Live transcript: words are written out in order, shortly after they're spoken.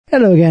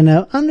Hello again.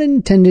 Now,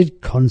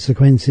 unintended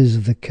consequences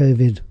of the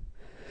COVID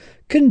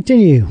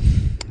continue.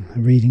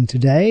 Reading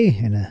today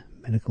in a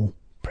medical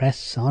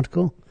press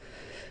article,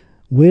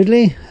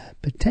 weirdly,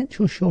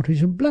 potential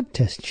shortage of blood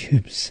test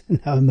tubes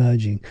now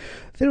emerging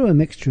through a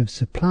mixture of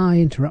supply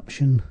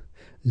interruption,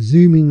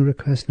 zooming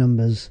request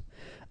numbers,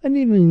 and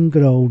even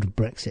good old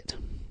Brexit.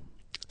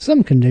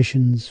 Some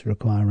conditions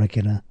require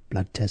regular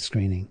blood test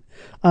screening,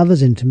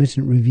 others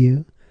intermittent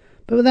review,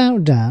 but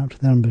without doubt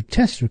the number of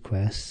test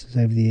requests has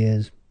over the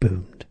years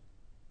boomed.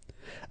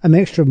 A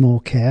mixture of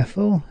more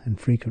careful and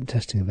frequent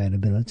testing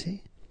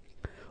availability,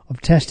 of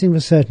testing for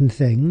certain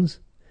things,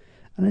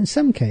 and in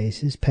some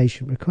cases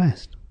patient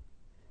request.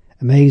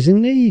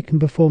 Amazingly, you can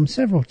perform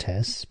several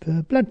tests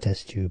per blood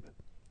test tube.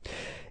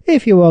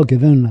 If you are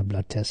given a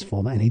blood test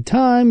form at any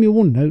time, you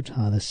will note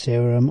either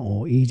serum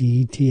or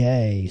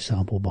EDTA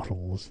sample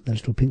bottles, the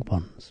little pink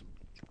ones.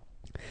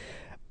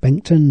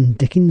 Benton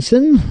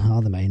Dickinson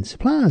are the main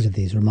suppliers of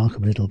these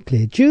remarkable little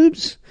clear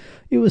tubes.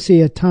 You will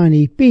see a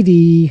tiny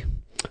BD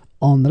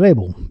on the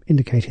label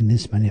indicating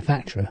this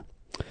manufacturer,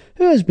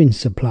 who has been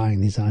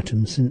supplying these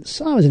items since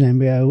I was an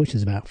embryo, which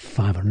is about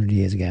 500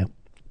 years ago.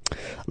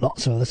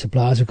 Lots of other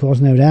suppliers, of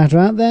course, no doubt, are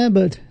out there,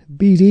 but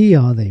BD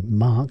are the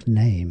marked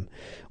name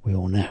we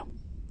all know.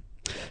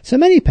 So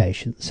many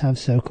patients have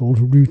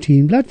so-called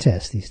routine blood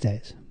tests these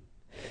days.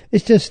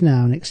 It's just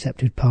now an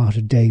accepted part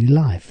of daily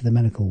life for the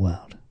medical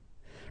world.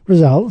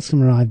 Results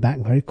can arrive back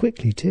very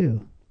quickly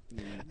too.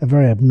 A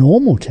very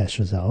abnormal test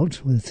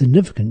result with a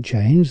significant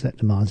change that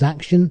demands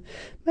action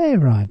may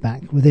arrive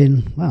back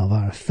within,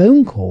 via a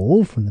phone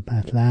call from the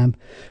path lab,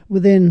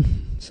 within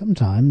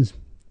sometimes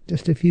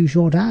just a few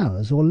short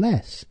hours or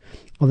less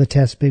of the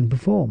test being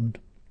performed.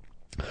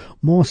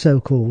 More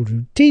so-called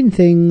routine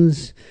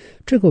things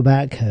trickle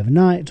back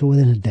overnight or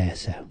within a day or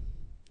so.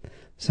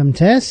 Some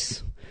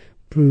tests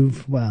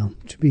prove,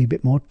 to be a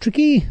bit more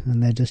tricky,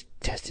 and they're just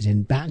tested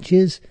in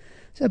batches,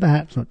 so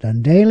perhaps not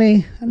done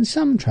daily, and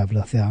some travel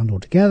off the island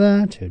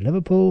altogether to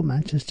Liverpool,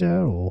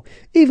 Manchester, or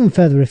even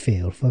further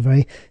afield for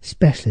very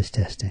specialist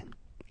testing.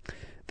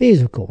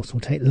 These, of course,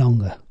 will take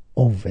longer,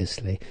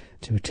 obviously,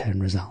 to return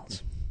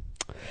results.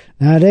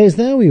 Nowadays,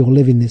 though, we all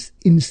live in this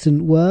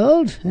instant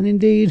world, and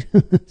indeed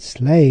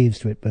slaves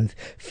to it both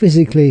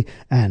physically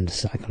and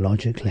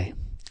psychologically.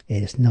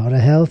 It's not a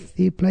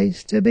healthy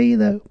place to be,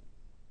 though.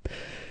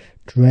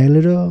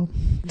 Trailer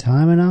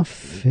time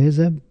enough is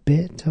a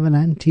bit of an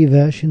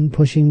anti-version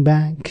pushing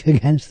back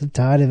against the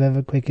tide of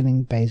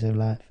ever-quickening pace of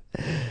life.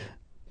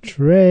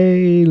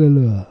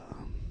 Trailer.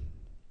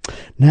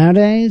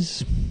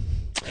 Nowadays,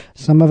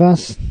 some of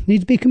us need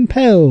to be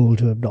compelled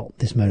to adopt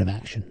this mode of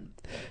action.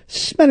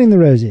 Smelling the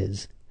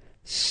roses,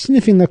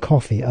 sniffing the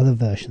coffee, other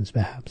versions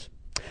perhaps.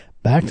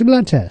 Back to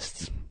blood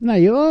tests. Now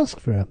you ask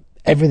for a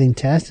everything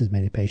test, as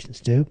many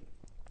patients do,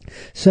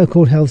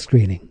 so-called health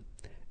screening.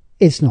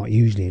 It's not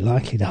usually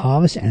likely to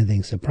harvest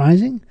anything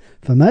surprising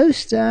for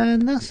most,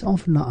 and thus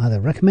often not either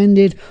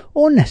recommended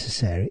or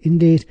necessary,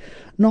 indeed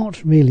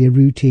not really a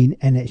routine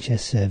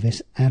NHS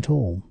service at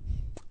all.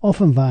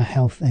 Often via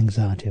health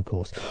anxiety, of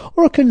course,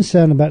 or a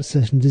concern about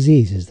certain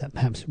diseases that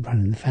perhaps run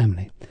in the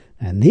family.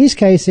 And in these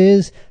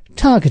cases,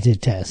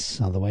 targeted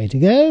tests are the way to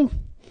go.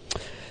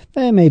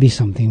 There may be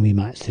something we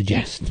might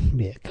suggest,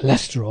 be it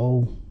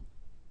cholesterol,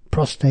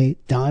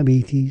 prostate,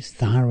 diabetes,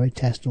 thyroid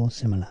test or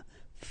similar.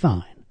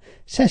 Fine.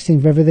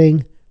 Testing for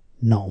everything,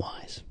 not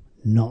wise,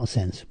 not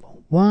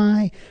sensible.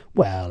 Why?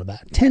 Well,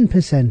 about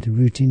 10% of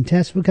routine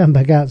tests will come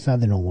back outside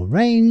the normal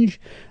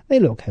range. They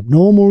look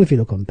abnormal. If you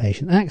look on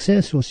patient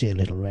access, you'll see a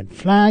little red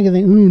flag and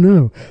think, oh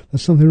no,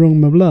 there's something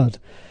wrong with my blood.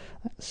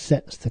 That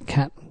sets the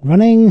cat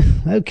running.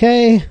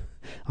 Okay.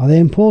 Are they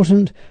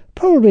important?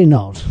 Probably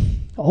not.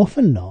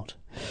 Often not.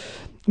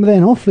 But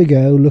then off we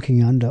go,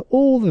 looking under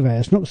all the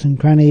various nooks and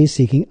crannies,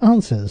 seeking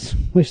answers,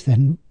 which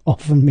then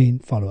often mean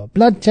follow-up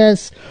blood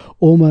tests,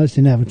 almost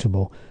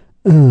inevitable.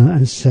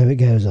 And so it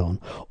goes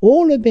on.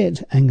 All a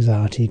bit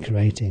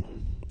anxiety-creating.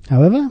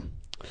 However,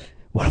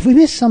 what if we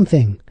missed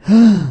something?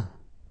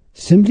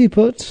 Simply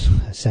put,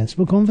 a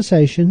sensible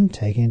conversation,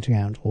 taking into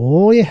account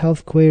all your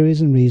health queries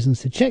and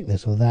reasons to check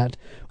this or that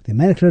with your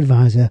medical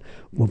advisor,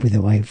 will be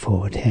the way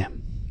forward here.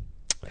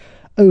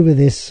 Over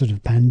this sort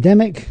of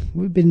pandemic,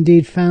 we've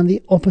indeed found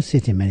the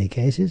opposite in many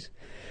cases.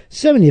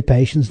 So many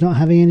patients not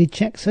having any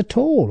checks at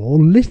all, or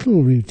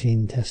little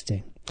routine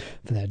testing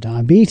for their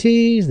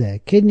diabetes, their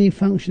kidney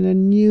function,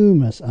 and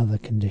numerous other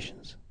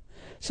conditions.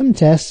 Some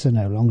tests are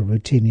no longer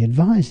routinely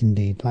advised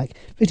indeed, like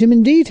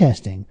vitamin D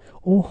testing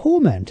or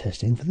hormone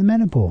testing for the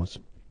menopause.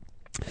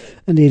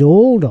 Indeed,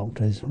 all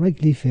doctors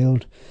regularly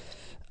field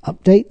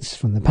updates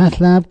from the path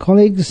lab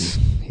colleagues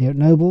here at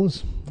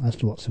Nobles as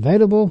to what's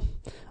available,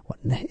 what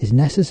is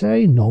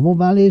necessary, normal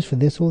values for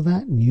this or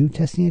that, new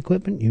testing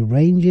equipment, new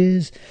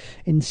ranges.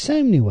 In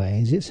so many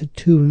ways, it's a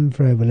to and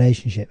fro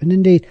relationship. And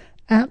indeed,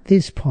 at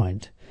this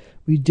point,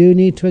 we do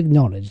need to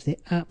acknowledge the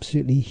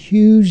absolutely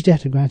huge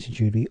debt of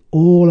gratitude we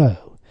all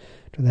owe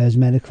to those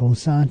medical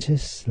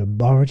scientists,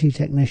 laboratory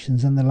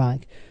technicians and the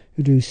like,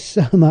 who do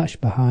so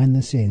much behind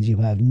the scenes you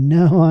have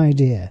no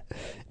idea,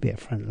 be it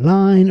front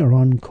line or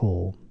on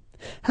call.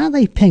 How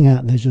they ping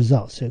out those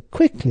results so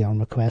quickly on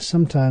request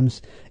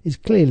sometimes is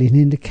clearly an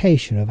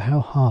indication of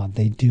how hard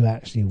they do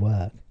actually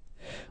work.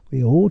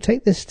 We all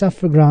take this stuff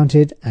for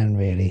granted, and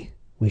really,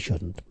 we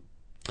shouldn't.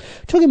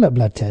 Talking about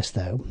blood tests,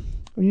 though,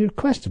 when you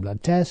request a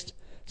blood test,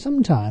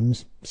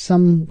 sometimes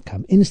some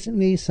come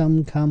instantly,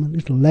 some come a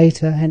little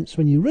later. Hence,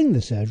 when you ring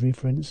the surgery,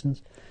 for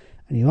instance,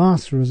 and you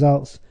ask for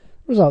results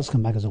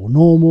come back as all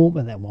normal,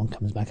 but then one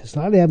comes back as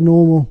slightly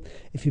abnormal.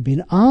 If you've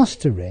been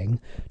asked to ring,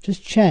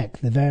 just check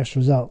the various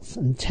results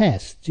and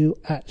tests do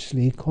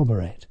actually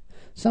corroborate.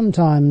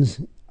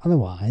 Sometimes,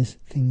 otherwise,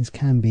 things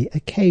can be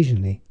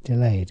occasionally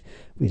delayed.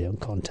 We don't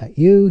contact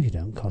you, you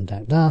don't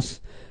contact us.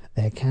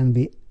 There can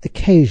be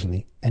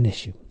occasionally an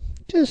issue.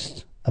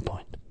 Just a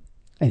point.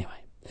 Anyway,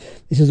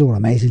 this is all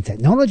amazing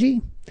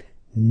technology,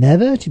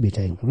 never to be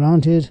taken for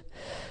granted.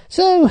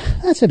 So,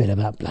 that's a bit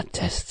about blood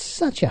tests.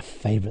 Such a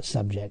favourite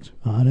subject.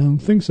 I don't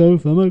think so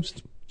for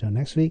most. Till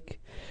next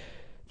week.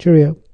 Cheerio.